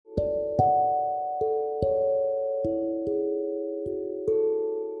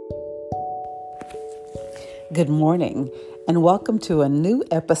Good morning, and welcome to a new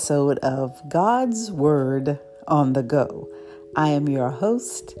episode of God's Word on the Go. I am your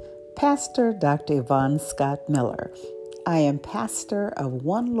host, Pastor Dr. Yvonne Scott Miller. I am pastor of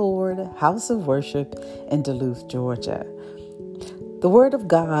One Lord House of Worship in Duluth, Georgia. The Word of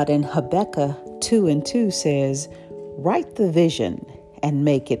God in Habakkuk 2:2 says, "Write the vision and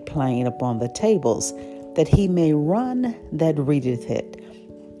make it plain upon the tables, that he may run that readeth it.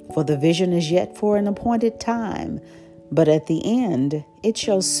 For the vision is yet for an appointed time, but at the end it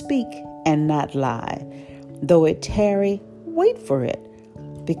shall speak and not lie. Though it tarry, wait for it,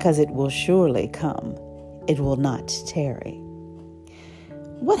 because it will surely come. It will not tarry."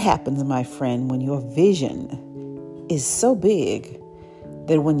 What happens, my friend, when your vision is so big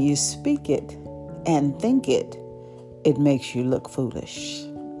that when you speak it and think it, it makes you look foolish?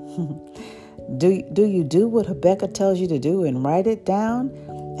 Do you do what Habakkuk tells you to do and write it down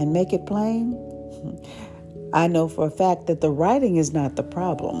and make it plain? I know for a fact that the writing is not the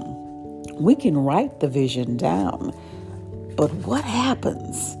problem. We can write the vision down, but what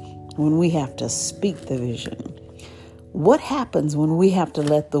happens when we have to speak the vision? What happens when we have to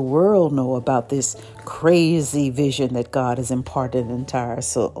let the world know about this crazy vision that God has imparted into our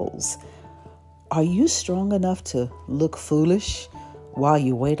souls? Are you strong enough to look foolish while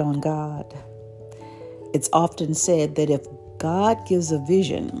you wait on God? It's often said that if God gives a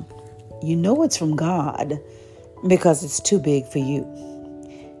vision, you know it's from God because it's too big for you.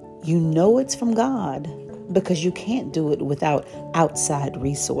 You know it's from God because you can't do it without outside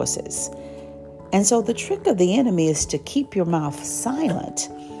resources. And so the trick of the enemy is to keep your mouth silent,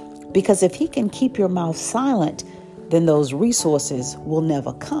 because if he can keep your mouth silent, then those resources will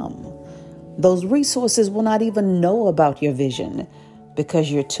never come. Those resources will not even know about your vision because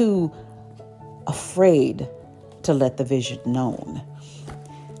you're too afraid to let the vision known.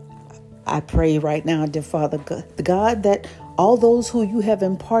 I pray right now, dear Father God, that all those who you have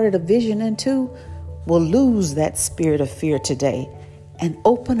imparted a vision into will lose that spirit of fear today and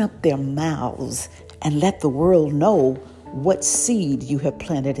open up their mouths and let the world know what seed you have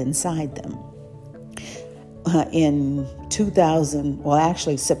planted inside them. In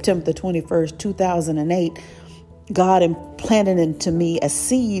September the 21st, 2008, God implanted into me a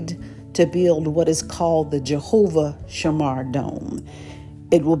seed to build what is called the Jehovah Shammah Dome.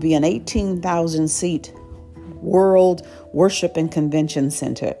 It will be an 18,000-seat world worship and convention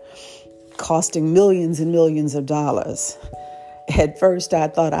center, costing millions and millions of dollars. At first, I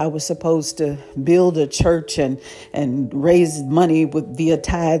thought I was supposed to build a church and raise money via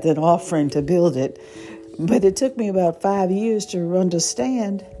tithe and offering to build it. But it took me about 5 years to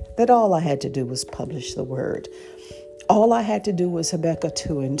understand that all I had to do was publish the word. All I had to do was Habakkuk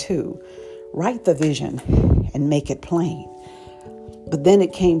 2:2, write the vision and make it plain. But then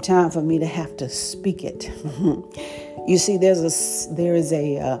it came time for me to have to speak it. You see, there is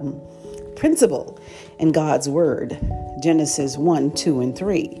a principle in God's word, Genesis 1:2 and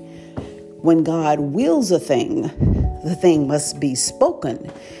 3. When God wills a thing, the thing must be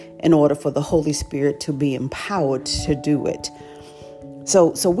spoken in order for the Holy Spirit to be empowered to do it.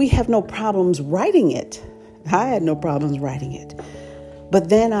 So we have no problems writing it. I had no problems writing it. But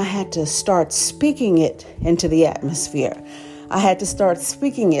then I had to start speaking it into the atmosphere. I had to start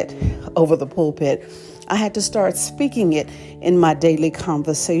speaking it over the pulpit. I had to start speaking it in my daily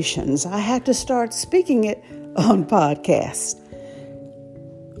conversations. I had to start speaking it on podcasts.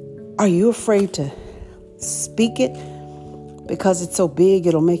 Are you afraid to speak it because it's so big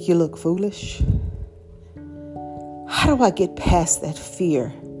it'll make you look foolish? How do I get past that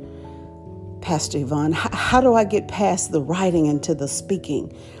fear, Pastor Yvonne? How do I get past the writing into the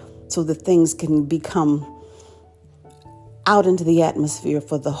speaking so that things can become out into the atmosphere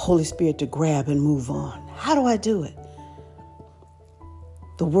for the Holy Spirit to grab and move on? How do I do it?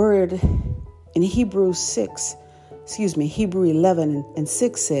 The word in Hebrew 11 and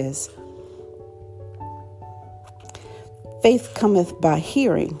 6 says, "Faith cometh by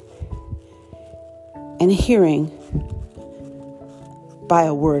hearing, and hearing by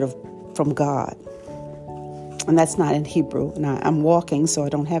a word from God." And that's not in Hebrew. And I'm walking, so I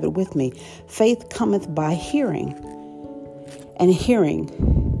don't have it with me. Faith cometh by hearing, and hearing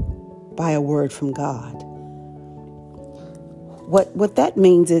by a word from God. What that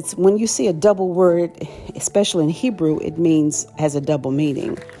means is when you see a double word, especially in Hebrew, it has a double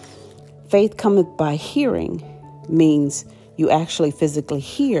meaning. Faith cometh by hearing means you actually physically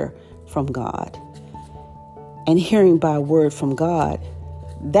hear from God. And hearing by a word from God,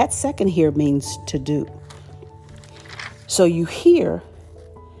 that second hear means to do. So you hear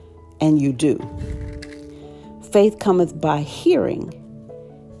and you do. Faith cometh by hearing,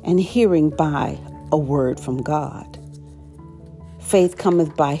 and hearing by a word from God. Faith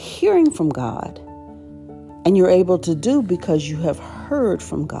cometh by hearing from God, and you're able to do because you have heard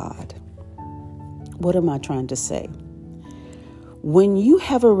from God. What am I trying to say? When you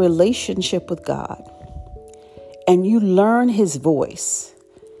have a relationship with God and you learn His voice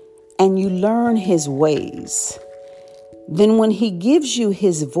and you learn His ways, then when He gives you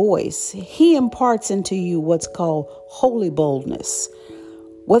His voice, He imparts into you what's called holy boldness.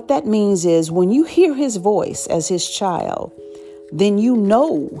 What that means is when you hear His voice as His child, then you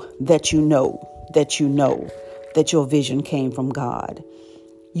know that you know that you know that your vision came from God.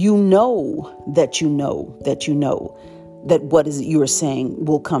 You know that you know that you know that what is you're saying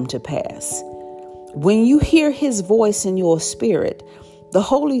will come to pass. When you hear His voice in your spirit, the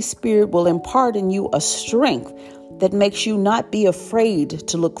Holy Spirit will impart in you a strength that makes you not be afraid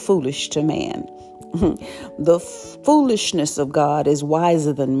to look foolish to man. The foolishness of God is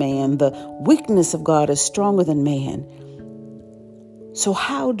wiser than man. The weakness of God is stronger than man. So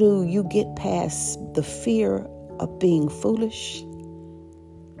how do you get past the fear of being foolish?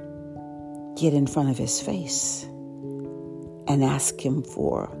 Get in front of His face and ask Him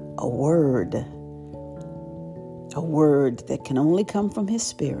for a word that can only come from His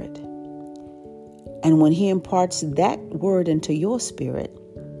Spirit. And when He imparts that word into your spirit,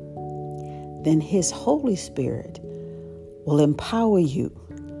 then His Holy Spirit will empower you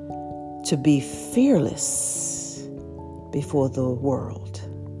to be fearless before the world.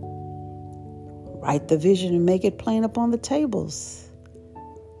 Write the vision and make it plain upon the tables.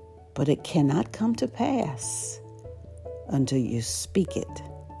 But it cannot come to pass until you speak it.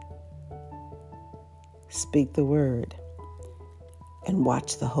 Speak the word and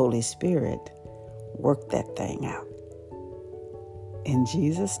watch the Holy Spirit work that thing out. In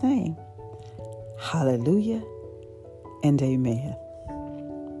Jesus' name, hallelujah and amen.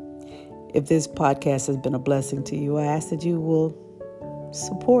 If this podcast has been a blessing to you, I ask that you will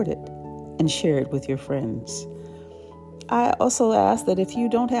support it and share it with your friends. I also ask that if you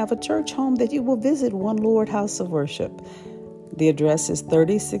don't have a church home, that you will visit One Lord House of Worship. The address is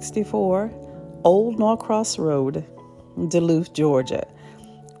 3064 Old Norcross Road, Duluth, Georgia.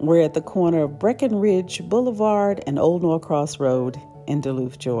 We're at the corner of Breckenridge Boulevard and Old Norcross Road in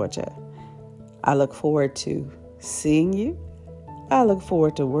Duluth, Georgia. I look forward to seeing you. I look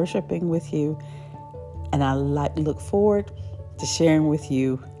forward to worshiping with you. And I look forward to sharing with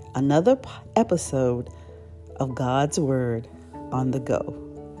you another episode of God's Word on the Go.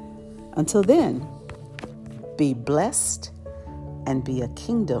 Until then, be blessed and be a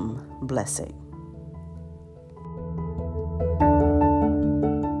kingdom blessing.